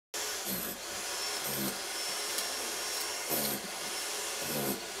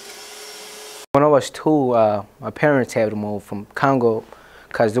When I was 2, my parents had to move from Congo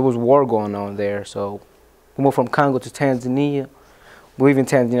because there was war going on there. So we moved from Congo to Tanzania. We lived in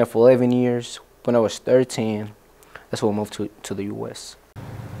Tanzania for 11 years. When I was 13, that's when we moved to the U.S.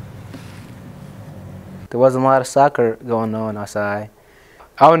 There wasn't a lot of soccer going on outside.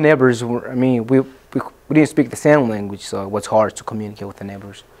 Our neighbors were, I mean, we didn't speak the same language, so it was hard to communicate with the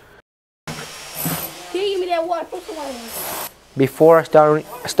neighbors. Can you give me that water? Before I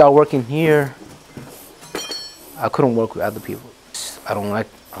started working here, I couldn't work with other people. I don't like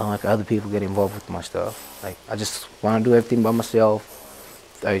other people getting involved with my stuff. Like, I just want to do everything by myself.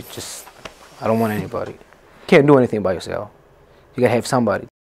 I don't want anybody. You can't do anything by yourself. You gotta have somebody.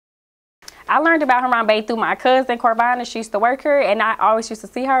 I learned about Harambee through my cousin, Corvina. She used to work here, and I always used to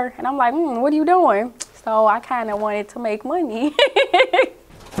see her. And I'm like, what are you doing? So I kind of wanted to make money.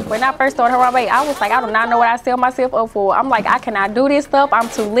 When I first started Harambee, I was like, I do not know what I sell myself up for. I'm like, I cannot do this stuff. I'm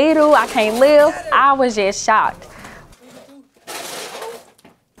too little. I can't live. I was just shocked.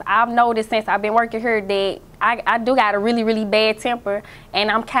 I've noticed since I've been working here that I do got a really, really bad temper. And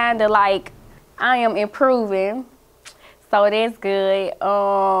I'm kind of like, I am improving. So that's good.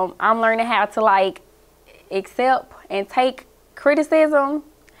 I'm learning how to like accept and take criticism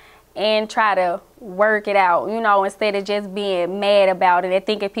and try to work it out, you know, instead of just being mad about it and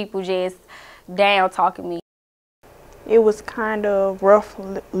thinking people just down talking me. It was kind of rough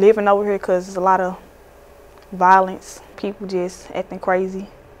living over here because there's a lot of violence, people just acting crazy.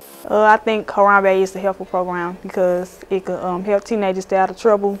 I think Harambee is a helpful program because it could help teenagers stay out of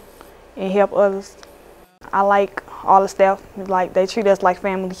trouble and help others. I like all the staff, like they treat us like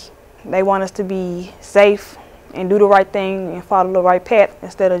family. They want us to be safe and do the right thing and follow the right path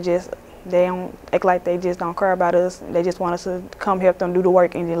instead of just, they don't act like they just don't care about us. They just want us to come help them do the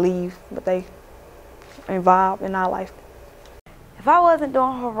work and then leave, but they involved in our life. If I wasn't doing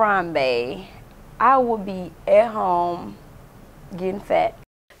Harambee, I would be at home getting fat.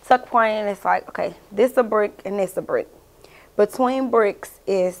 Tuck pointing, it's like, okay, this a brick and this a brick. Between bricks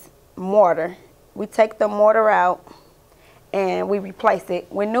is mortar. We take the mortar out and we replace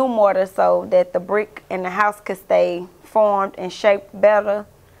it with new mortar so that the brick and the house could stay formed and shaped better.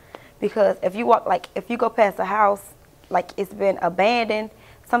 Because if you walk, like if you go past a house, like it's been abandoned,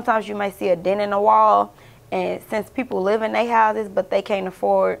 sometimes you may see a dent in the wall. And since people live in their houses, but they can't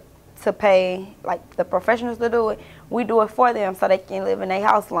afford to pay like the professionals to do it, we do it for them so they can live in their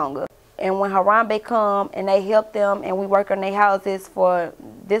house longer. And when Harambee come and they help them and we work on their houses for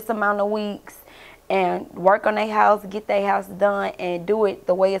this amount of weeks, and work on their house, get their house done, and do it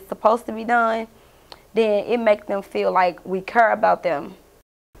the way it's supposed to be done, then it makes them feel like we care about them.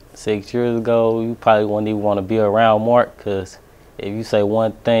 6 years ago, you probably wouldn't even want to be around Mark, because if you say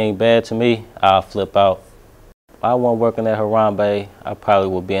one thing bad to me, I'll flip out. If I wasn't working at Harambee, I probably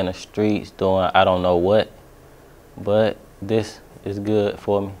would be in the streets doing I don't know what, but this is good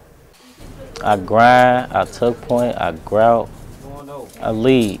for me. I grind, I tuck point, I grout. I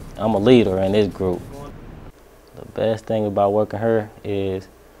lead. I'm a leader in this group. The best thing about working here is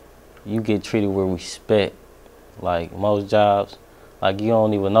you get treated with respect. Like most jobs, like you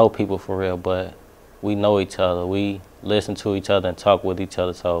don't even know people for real, but we know each other. We listen to each other and talk with each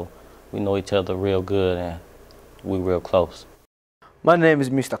other, so we know each other real good and we real close. My name is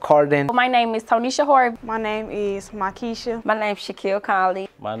Mr. Carden. My name is Tonisha Horb. My name is Makisha. My name's Shaquille Conley.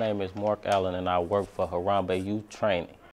 My name is Mark Allen and I work for Harambee Youth Training.